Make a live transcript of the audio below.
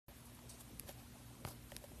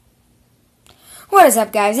What is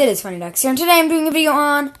up, guys? It is Funny Ducks here, and today I'm doing a video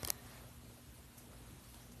on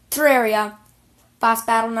Terraria boss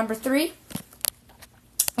battle number 3.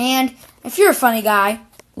 And if you're a funny guy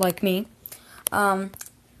like me,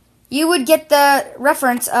 you would get the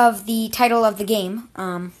reference of the title of the game,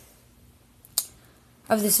 of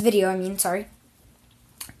this video.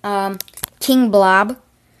 King BLOB.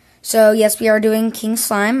 So yes, we are doing King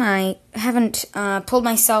Slime. I haven't pulled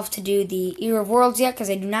myself to do the Ear of Worlds yet because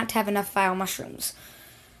I do not have enough file mushrooms.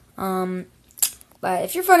 But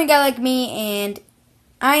if you're a funny guy like me, and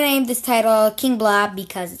I named this title King BLOB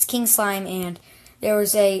because it's King Slime, and there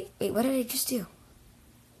was a... Wait, what did I just do?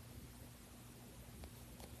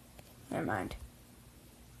 Never mind.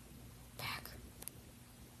 Back.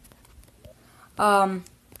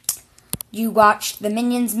 You watched the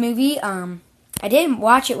Minions movie. I didn't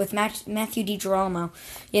watch it with Matthew DiGirolamo.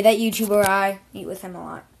 Yeah, that YouTuber, I meet with him a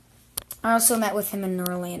lot. I also met with him in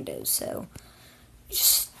Orlando, so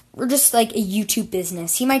we're just like a YouTube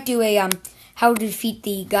business. He might do a how to defeat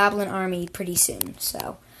the Goblin Army pretty soon,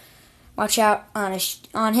 so watch out on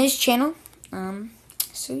his channel.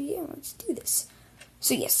 So yeah, let's do this.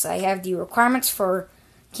 So yes, I have the requirements for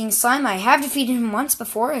King Slime. I have defeated him once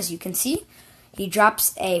before, as you can see. He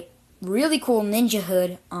drops a really cool ninja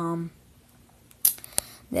hood,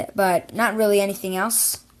 but not really anything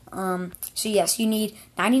else. So yes, you need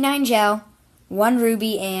 99 gel, 1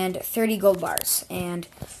 ruby, and 30 gold bars.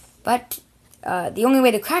 But the only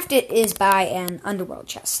way to craft it is by an underworld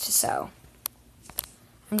chest. So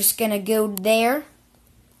I'm just gonna go there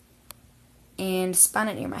and spawn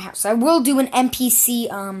it near my house. I will do an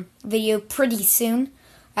NPC video pretty soon.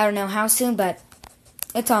 I don't know how soon, but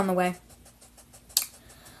it's on the way.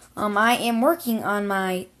 I am working on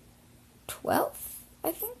my 12th,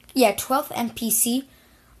 I think. Yeah, 12th NPC.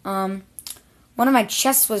 One of my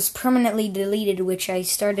chests was permanently deleted, which I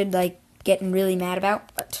started like getting really mad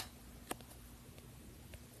about, but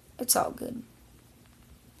it's all good.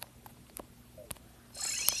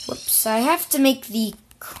 Whoops, I have to make the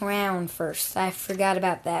crown first. I forgot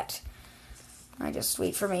about that. Just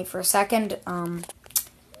wait for me for a second. While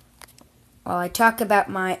I talk about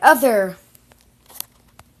my other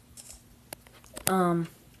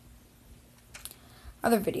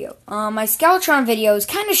video. My Skeletron video is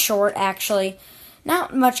kind of short, actually.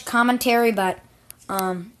 Not much commentary, but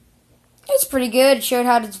it's pretty good. It showed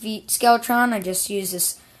how to defeat Skeletron. I just used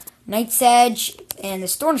this Knight's Edge and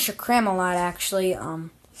this Thornisher Cram a lot, actually. And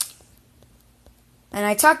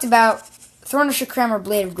I talked about Thornisher Cram or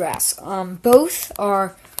Blade of Grass. Both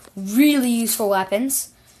are really useful weapons.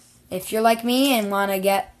 If you're like me and want to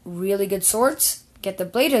get really good swords, get the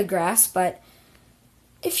Blade of Grass, but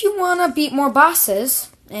if you want to beat more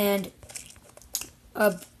bosses and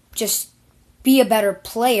just be a better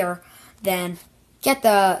player, then get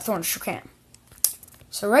the Thornisher Cram.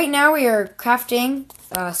 So right now we are crafting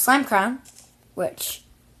Slime Crown, which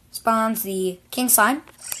spawns the King Slime.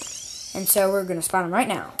 And so we're going to spawn him right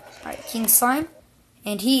now. Alright, King Slime.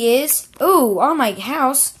 And he is... Ooh, on my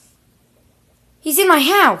house. He's in my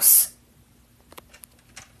house.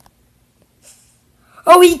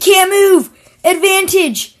 Oh, he can't move!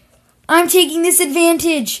 Advantage! I'm taking this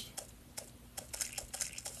advantage.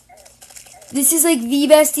 This is like the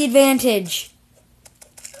best advantage.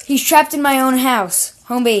 He's trapped in my own house.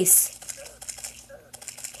 Home base.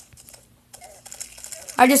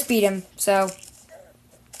 I just beat him, so...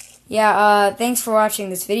 Yeah, thanks for watching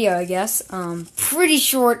this video, I guess. Pretty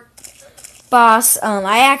short boss.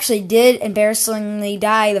 I actually did embarrassingly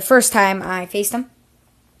die the first time I faced him.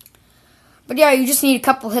 But yeah, you just need a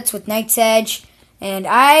couple hits with Knight's Edge. And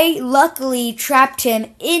I luckily trapped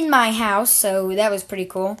him in my house, so that was pretty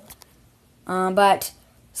cool. But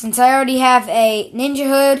since I already have a ninja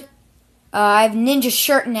hood, I have ninja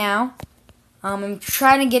shirt now. I'm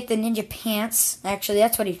trying to get the ninja pants. Actually,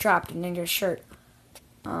 that's what he dropped, a ninja shirt.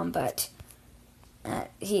 But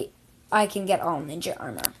I can get all ninja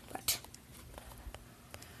armor. But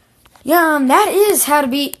yeah, that is how to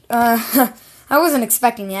beat. I wasn't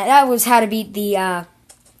expecting that. That was how to beat the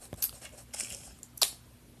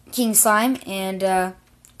King Slime, and I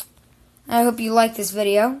hope you like this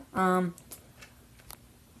video.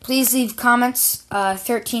 Please leave comments.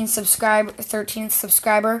 13th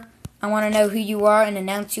subscriber. I want to know who you are and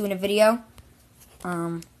announce you in a video.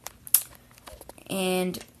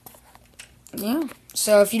 And yeah,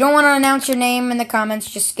 so if you don't want to announce your name in the comments,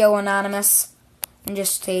 just go anonymous and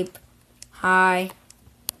just type hi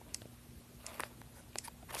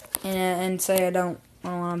and say I don't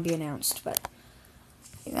want to be announced. But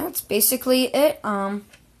that's basically it. I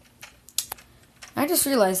just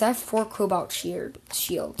realized I have 4 cobalt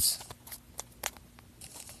shields.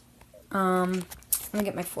 Let me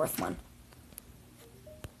get my fourth one.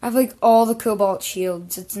 I have like all the cobalt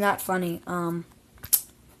shields. It's not funny. I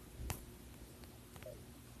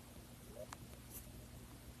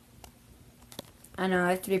know, I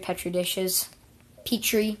have to do Petri dishes.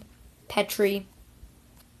 Petri.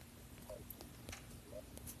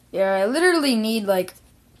 Yeah, I literally need like,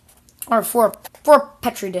 or four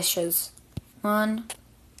Petri dishes. One.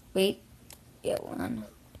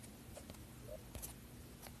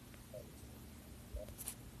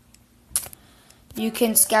 You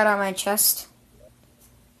can scout out my chest.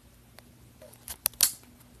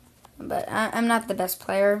 But I'm not the best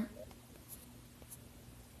player.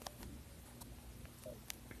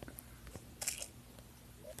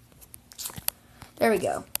 There we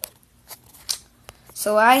go.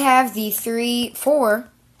 So I have the 4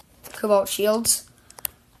 cobalt shields.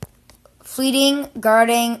 Fleeting,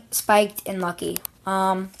 guarding, spiked, and lucky.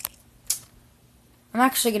 I'm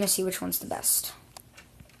actually going to see which one's the best.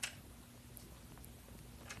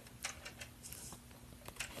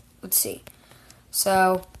 Let's see.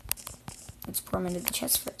 So, let's pour them into the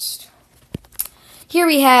chest first. Here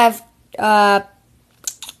we have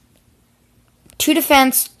 2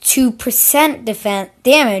 defense, 2%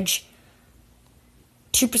 damage,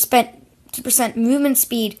 2% movement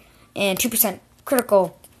speed, and 2%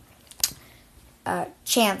 critical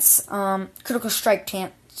chance, critical strike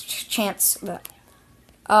chance. The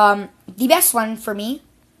best one for me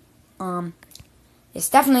is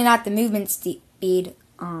definitely not the movement speed.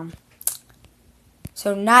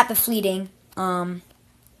 So not the fleeting. Probably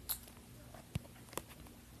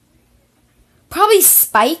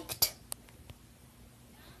spiked.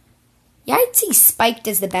 Yeah, I'd say spiked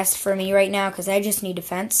is the best for me right now because I just need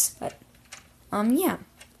defense. But yeah.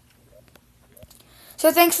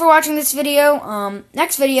 So thanks for watching this video.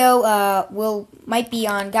 Next video might be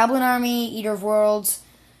on Goblin Army, Eater of Worlds,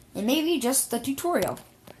 and maybe just the tutorial.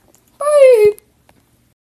 Bye.